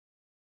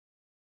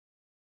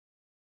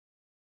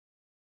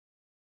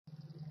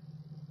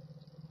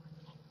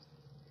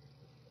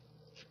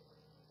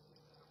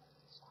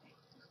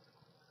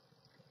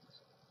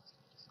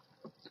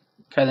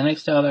Okay, the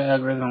next other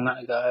algorithm I'm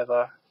going to go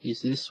over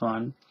is this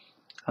one.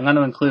 I'm going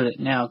to include it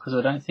now because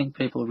I don't think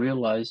people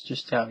realize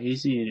just how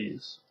easy it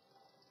is.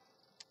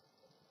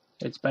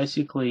 It's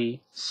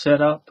basically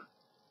setup,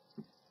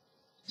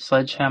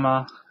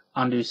 sledgehammer,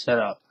 undo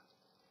setup.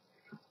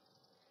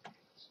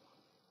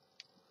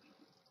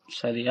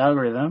 So the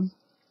algorithm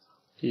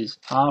is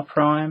R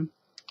prime,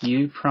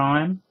 U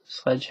prime,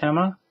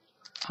 sledgehammer,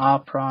 R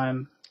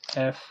prime,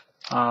 F,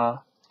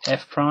 R,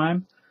 F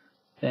prime,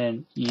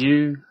 then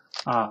U,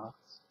 R.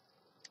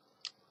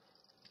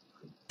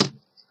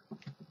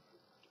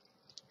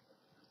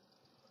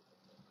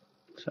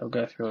 So I'll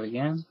go through it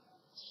again.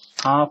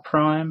 R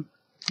prime,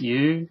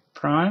 U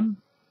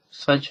prime,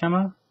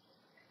 sledgehammer,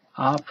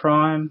 R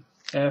prime,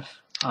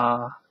 F,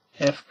 R,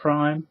 F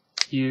prime,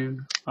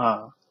 U,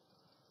 R.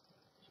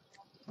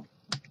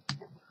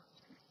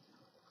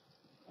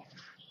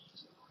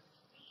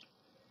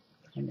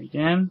 And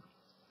again,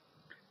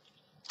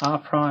 R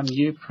prime,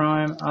 U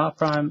prime, R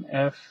prime,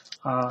 F,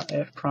 R,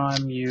 F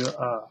prime, U,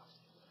 R.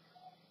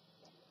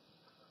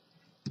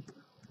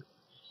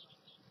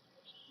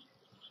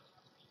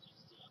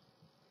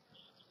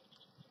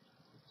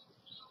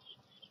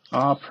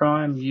 R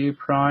prime, U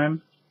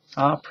prime,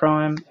 R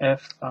prime,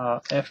 F,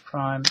 R, F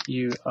prime,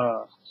 U,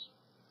 R.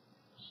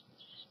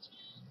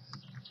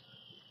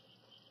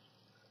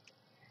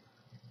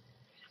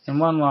 And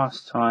one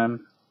last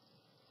time,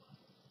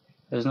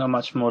 there's not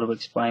much more to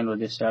explain with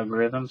this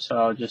algorithm, so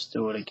I'll just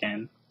do it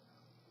again.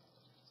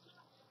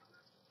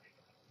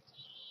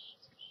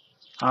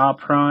 R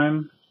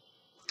prime,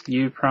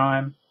 U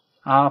prime,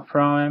 R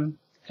prime,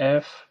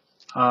 F,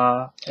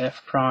 R,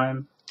 F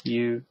prime,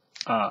 U,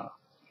 R.